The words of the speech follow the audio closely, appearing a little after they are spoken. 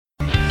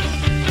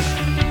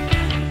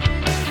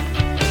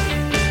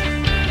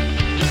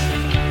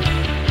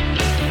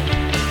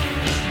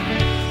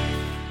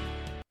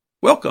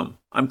Welcome.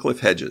 I'm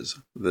Cliff Hedges.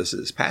 This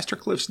is Pastor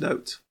Cliff's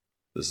Notes.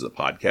 This is a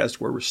podcast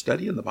where we're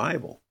studying the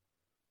Bible.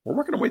 We're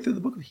working our way through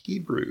the book of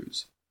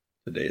Hebrews.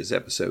 Today is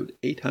episode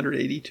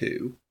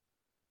 882.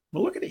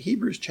 We're looking at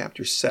Hebrews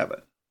chapter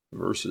 7,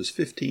 verses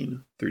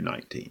 15 through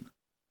 19.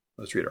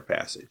 Let's read our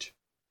passage.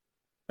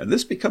 And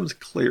this becomes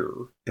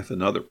clearer if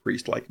another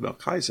priest like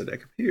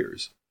Melchizedek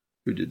appears,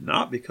 who did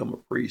not become a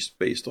priest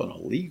based on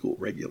a legal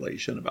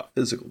regulation about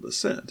physical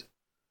descent,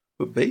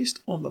 but based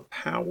on the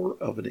power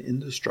of an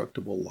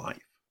indestructible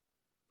life.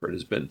 For it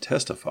has been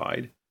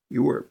testified,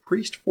 you are a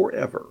priest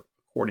forever,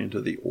 according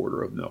to the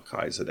order of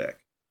Melchizedek.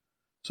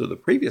 So the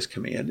previous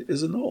command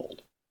is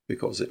annulled,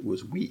 because it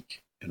was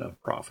weak and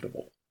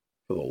unprofitable,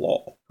 for the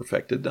law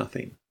perfected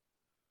nothing.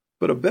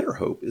 But a better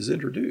hope is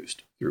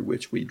introduced, through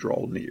which we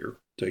draw near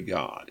to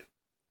God.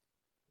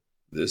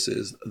 This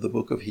is the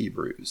book of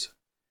Hebrews.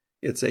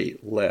 It's a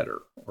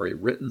letter or a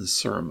written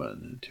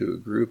sermon to a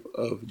group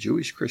of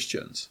Jewish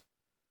Christians.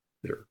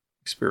 They're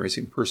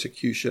experiencing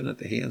persecution at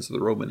the hands of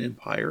the Roman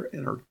Empire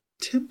and are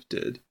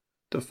tempted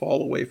to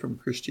fall away from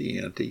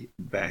Christianity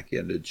back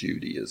into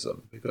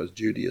Judaism, because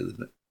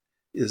Judaism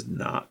is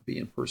not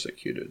being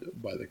persecuted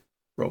by the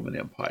Roman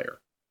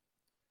Empire.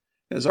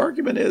 His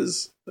argument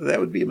is that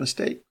would be a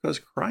mistake because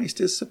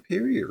Christ is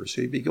superior.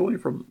 So you'd be going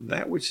from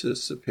that which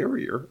is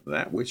superior,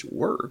 that which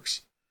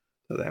works,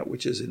 to that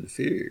which is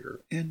inferior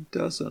and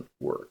doesn't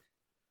work.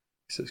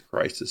 He says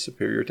Christ is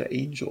superior to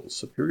angels,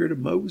 superior to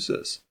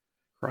Moses.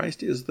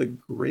 Christ is the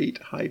great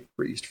high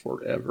priest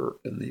forever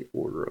in the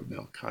order of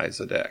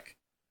Melchizedek.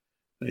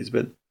 And he's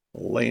been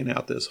laying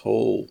out this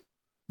whole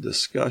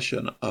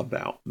discussion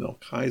about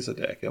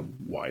Melchizedek and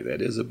why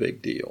that is a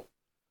big deal.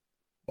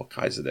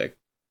 Melchizedek,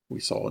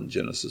 we saw in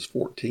Genesis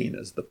 14,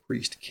 as the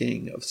priest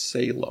king of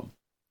Salem.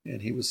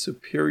 And he was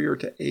superior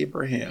to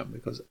Abraham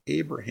because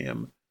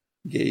Abraham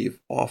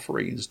gave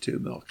offerings to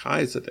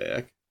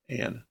Melchizedek,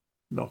 and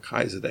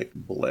Melchizedek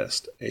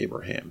blessed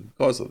Abraham.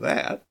 Because of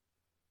that,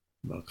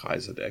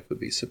 Melchizedek would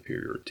be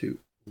superior to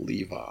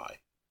Levi.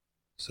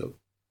 So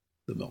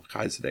the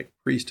Melchizedek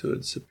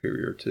priesthood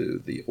superior to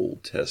the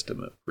Old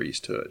Testament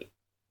priesthood.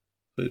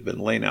 So he's been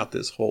laying out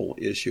this whole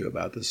issue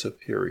about the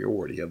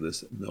superiority of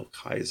this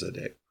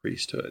Melchizedek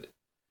priesthood.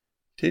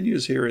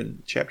 Continues here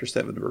in chapter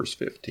 7, verse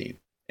 15.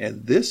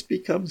 And this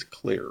becomes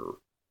clearer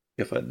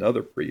if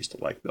another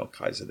priest like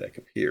Melchizedek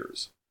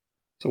appears.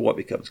 So what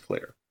becomes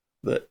clear?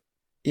 The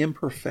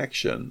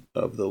imperfection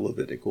of the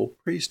Levitical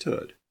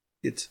priesthood.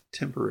 It's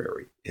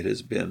temporary. It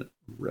has been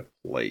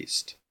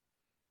replaced.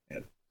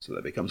 And so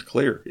that becomes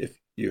clear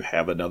if you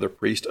have another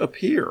priest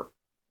appear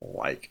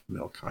like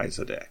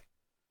Melchizedek.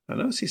 Now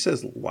notice he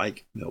says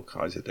like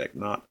Melchizedek,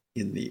 not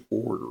in the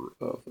order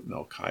of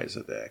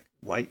Melchizedek.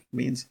 Like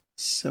means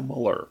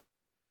similar.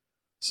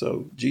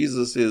 So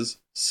Jesus is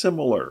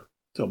similar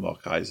to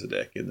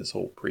Melchizedek in this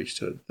whole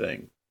priesthood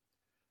thing.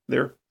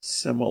 They're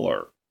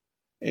similar.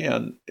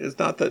 And it's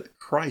not that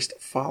Christ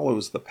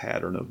follows the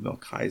pattern of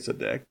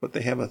Melchizedek, but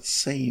they have a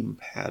same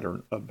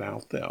pattern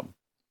about them.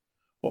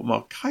 What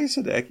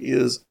Melchizedek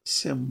is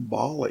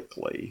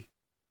symbolically,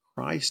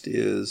 Christ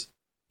is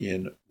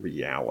in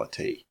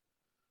reality.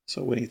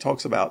 So when he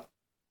talks about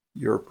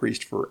you're a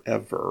priest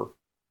forever,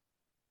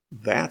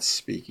 that's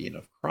speaking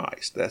of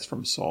Christ. That's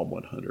from Psalm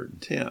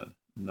 110,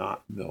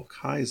 not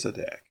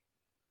Melchizedek.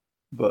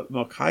 But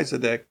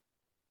Melchizedek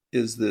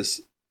is this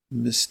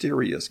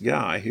mysterious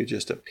guy who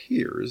just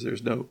appears.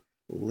 There's no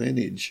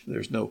lineage.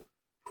 There's no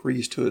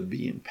priesthood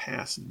being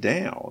passed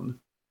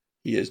down.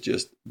 He is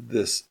just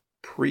this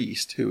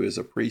priest who is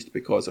a priest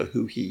because of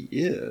who he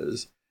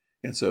is.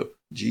 And so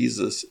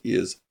Jesus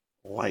is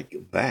like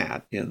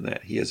that in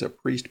that he is a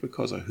priest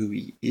because of who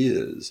he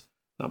is,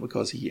 not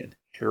because he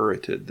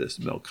inherited this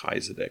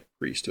Melchizedek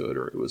priesthood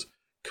or it was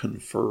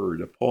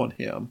conferred upon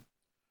him.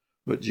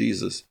 But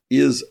Jesus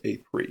is a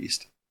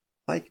priest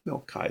like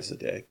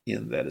Melchizedek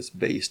in that it's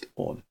based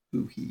on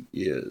who he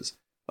is,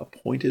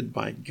 appointed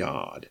by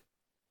God,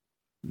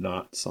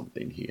 not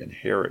something he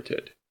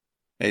inherited.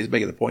 And he's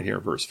making the point here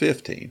in verse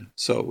 15.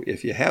 So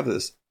if you have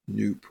this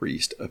new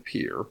priest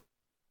appear,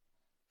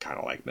 kind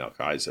of like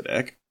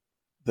Melchizedek,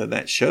 then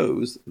that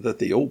shows that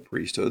the old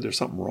priesthood, there's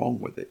something wrong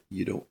with it.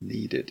 You don't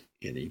need it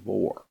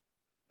anymore.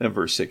 Then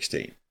verse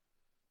 16.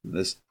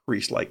 This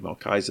priest like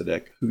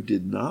Melchizedek, who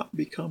did not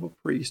become a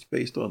priest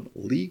based on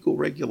legal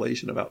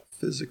regulation about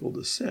physical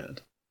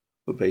descent,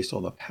 but based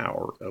on the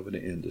power of an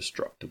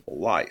indestructible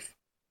life.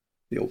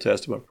 The Old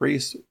Testament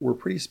priests were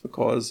priests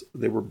because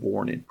they were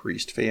born in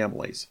priest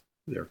families.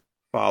 Their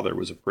father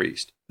was a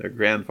priest. Their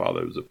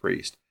grandfather was a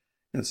priest.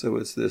 And so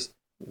it's this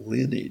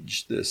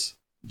lineage, this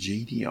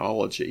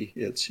genealogy.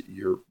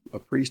 You're a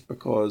priest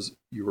because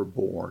you were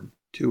born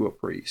to a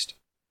priest.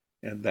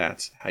 And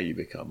that's how you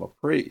become a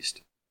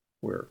priest.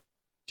 Where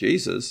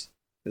Jesus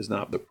is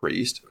not the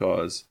priest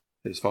because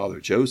his father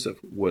Joseph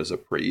was a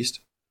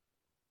priest,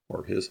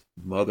 or his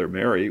mother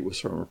Mary was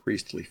from a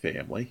priestly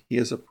family. He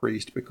is a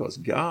priest because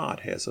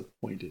God has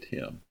appointed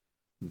him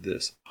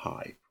this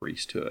high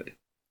priesthood.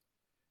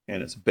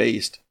 And it's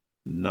based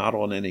not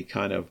on any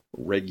kind of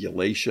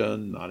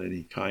regulation, not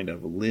any kind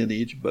of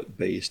lineage, but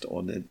based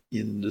on an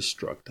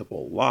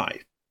indestructible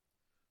life.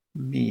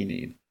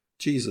 Meaning,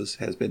 Jesus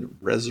has been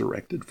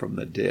resurrected from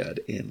the dead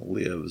and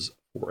lives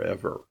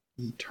forever,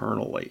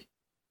 eternally.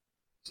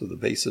 So the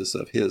basis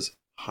of his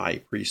high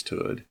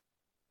priesthood,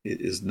 it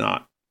is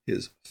not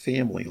his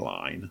family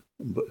line,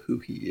 but who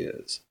he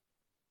is.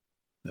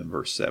 And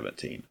verse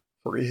 17,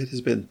 for it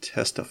has been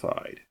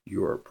testified,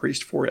 you are a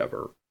priest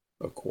forever,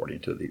 according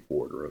to the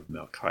order of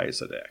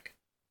Melchizedek.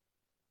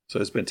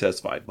 So it's been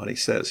testified. What he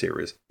says here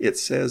is, it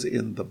says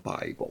in the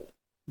Bible.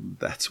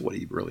 That's what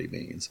he really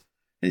means.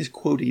 And he's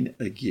quoting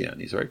again.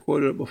 He's already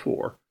quoted it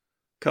before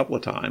a couple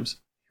of times.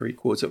 Here he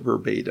quotes it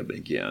verbatim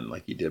again,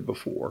 like he did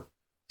before.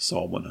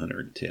 Psalm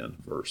 110,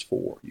 verse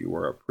 4. You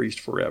are a priest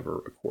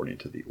forever, according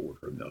to the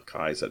order of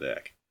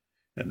Melchizedek.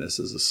 And this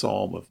is a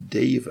psalm of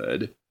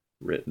David,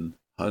 written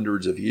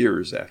hundreds of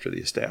years after the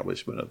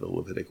establishment of the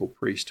Levitical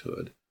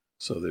priesthood.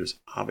 So there's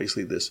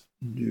obviously this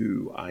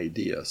new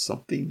idea,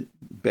 something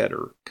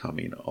better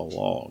coming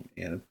along.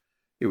 And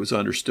it was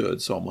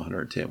understood Psalm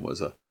 110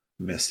 was a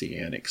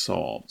messianic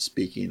psalm,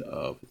 speaking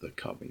of the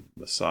coming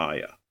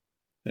Messiah.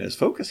 And his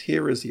focus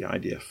here is the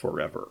idea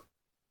forever,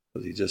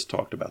 because he just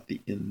talked about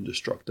the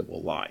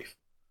indestructible life.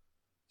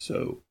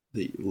 So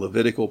the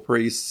Levitical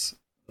priests,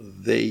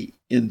 they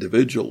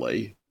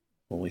individually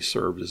only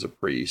served as a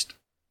priest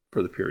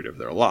for the period of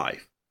their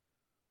life.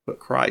 But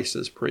Christ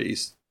as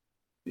priest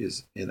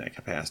is in that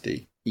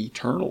capacity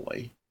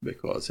eternally,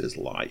 because his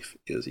life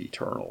is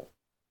eternal.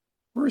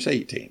 Verse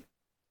 18.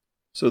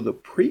 So the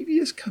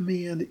previous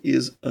command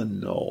is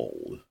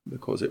annulled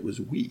because it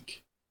was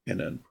weak and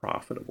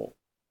unprofitable.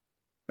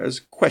 There's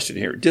a question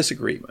here,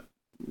 disagreement.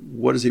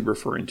 What is he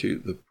referring to,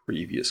 the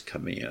previous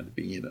command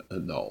being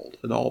annulled?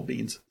 Annulled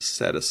means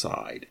set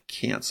aside,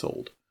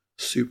 canceled,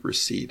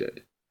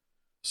 superseded.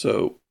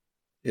 So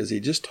is he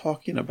just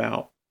talking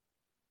about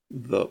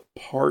the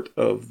part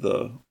of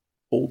the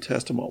Old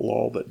Testament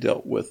law that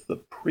dealt with the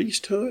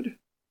priesthood?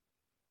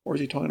 Or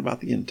is he talking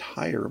about the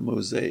entire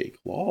Mosaic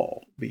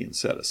law being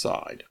set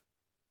aside?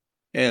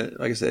 And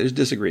like I said, there's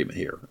disagreement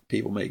here.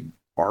 People make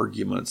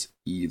arguments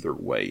either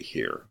way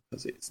here,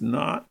 because it's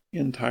not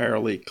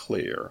entirely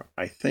clear.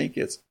 I think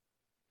it's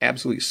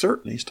absolutely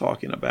certain he's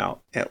talking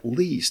about, at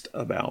least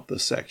about the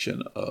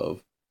section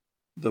of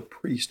the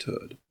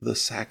priesthood, the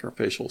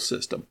sacrificial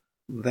system.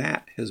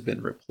 That has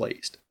been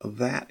replaced.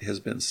 That has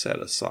been set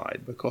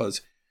aside,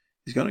 because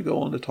he's going to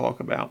go on to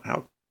talk about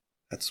how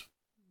that's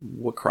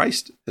what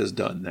Christ has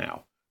done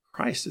now.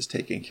 Christ is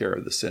taking care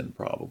of the sin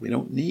problem. We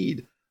don't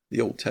need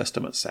the Old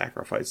Testament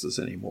sacrifices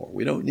anymore.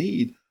 We don't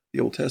need the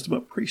Old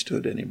Testament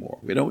priesthood anymore.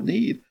 We don't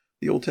need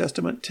the Old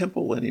Testament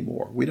temple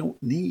anymore. We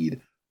don't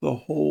need the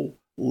whole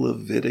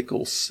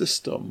Levitical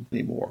system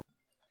anymore.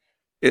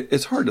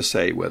 It's hard to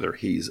say whether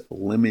he's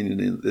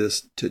limiting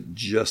this to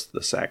just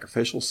the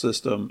sacrificial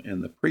system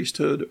and the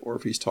priesthood, or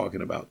if he's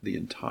talking about the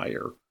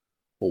entire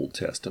Old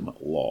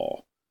Testament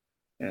law.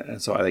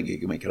 And so I think you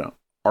can make an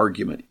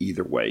argument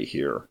either way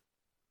here.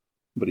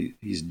 But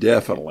he's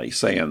definitely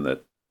saying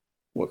that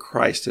what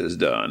Christ has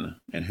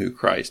done and who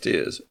Christ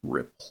is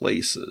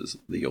replaces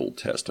the Old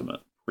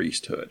Testament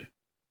priesthood.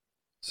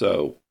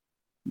 So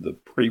the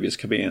previous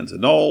command's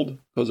annulled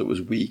because it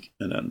was weak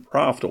and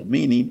unprofitable,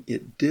 meaning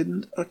it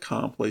didn't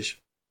accomplish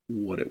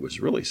what it was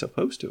really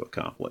supposed to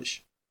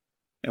accomplish.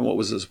 And what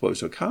was it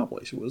supposed to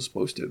accomplish? It was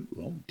supposed to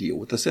deal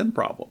with the sin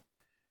problem.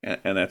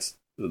 And that's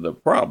the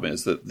problem,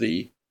 is that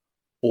the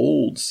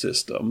old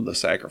system, the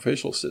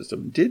sacrificial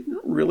system, didn't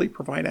really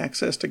provide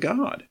access to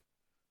God.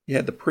 You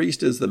had the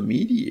priest as the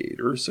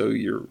mediator, so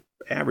your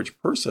average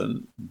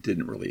person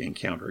didn't really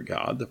encounter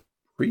God. The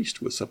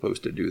priest was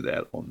supposed to do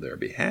that on their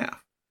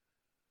behalf.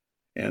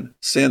 And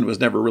sin was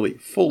never really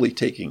fully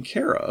taken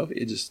care of.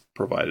 It just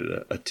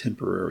provided a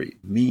temporary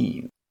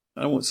means.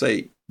 I won't say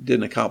it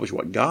didn't accomplish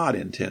what God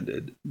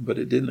intended, but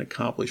it didn't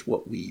accomplish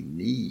what we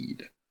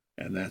need.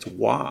 And that's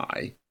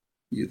why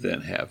you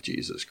then have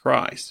Jesus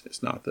Christ.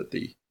 It's not that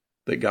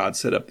that God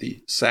set up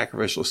the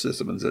sacrificial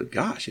system and said,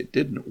 gosh, it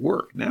didn't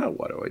work. Now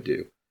what do I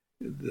do?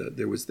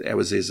 That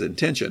was his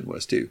intention,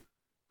 was to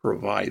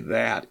provide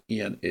that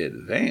in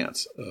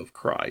advance of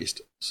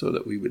Christ so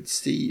that we would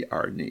see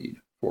our need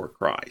for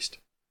Christ.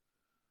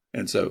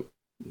 And so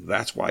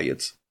that's why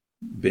it's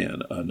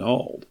been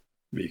annulled,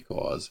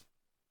 because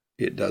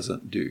it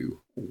doesn't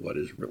do what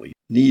is really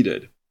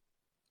needed.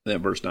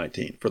 Then verse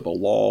 19, for the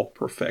law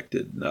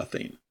perfected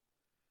nothing.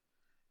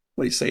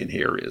 What he's saying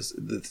here is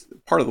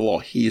that part of the law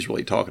he's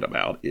really talking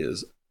about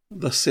is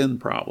the sin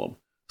problem.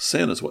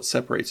 Sin is what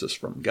separates us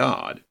from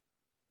God.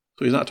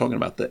 So he's not talking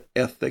about the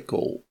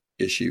ethical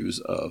issues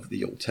of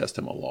the Old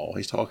Testament law.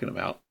 He's talking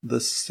about the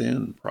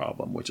sin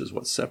problem, which is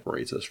what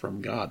separates us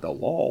from God. The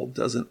law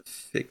doesn't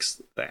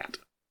fix that.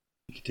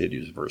 He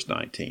continues in verse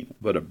 19,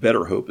 but a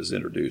better hope is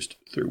introduced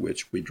through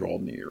which we draw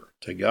near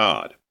to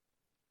God.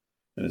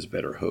 And his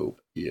better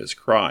hope is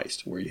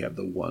Christ, where you have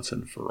the once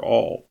and for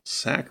all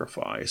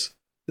sacrifice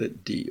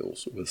that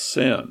deals with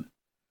sin.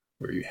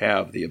 where you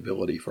have the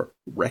ability for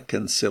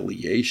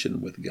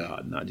reconciliation with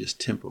God, not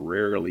just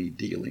temporarily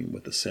dealing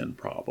with the sin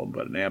problem,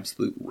 but an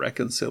absolute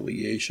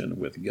reconciliation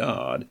with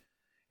God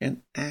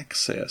and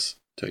access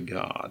to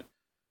God.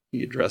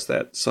 He addressed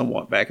that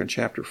somewhat back in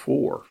chapter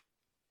 4,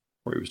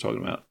 where he was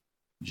talking about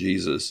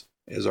Jesus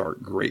as our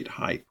great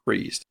high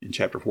priest. In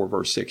chapter 4,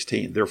 verse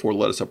 16, therefore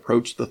let us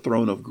approach the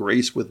throne of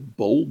grace with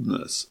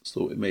boldness,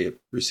 so we may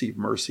receive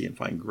mercy and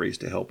find grace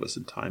to help us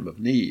in time of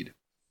need.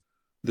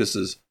 This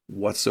is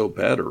what's so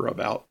better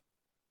about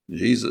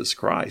Jesus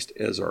Christ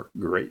as our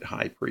great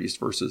high priest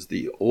versus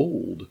the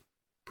old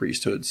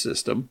priesthood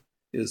system,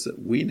 is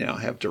that we now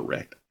have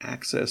direct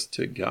access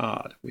to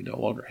God. We no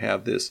longer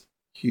have this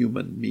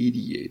human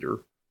mediator.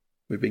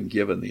 We've been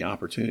given the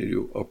opportunity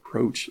to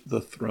approach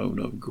the throne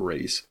of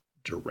grace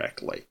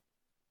directly.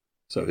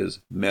 So his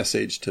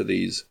message to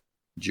these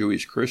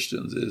Jewish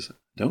Christians is,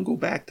 don't go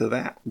back to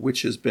that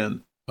which has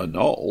been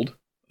annulled,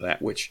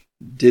 that which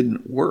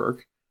didn't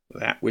work,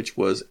 that which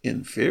was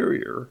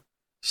inferior.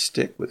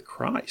 Stick with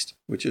Christ,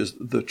 which is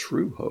the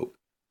true hope,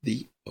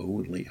 the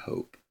only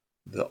hope,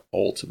 the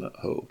ultimate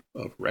hope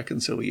of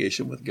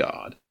reconciliation with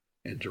God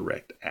and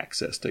direct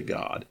access to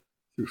God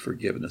through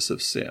forgiveness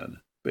of sin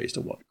based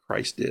on what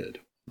Christ did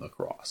on the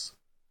cross.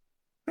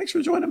 Thanks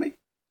for joining me.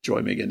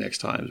 Join me again next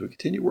time as we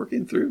continue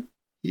working through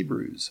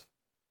Hebrews.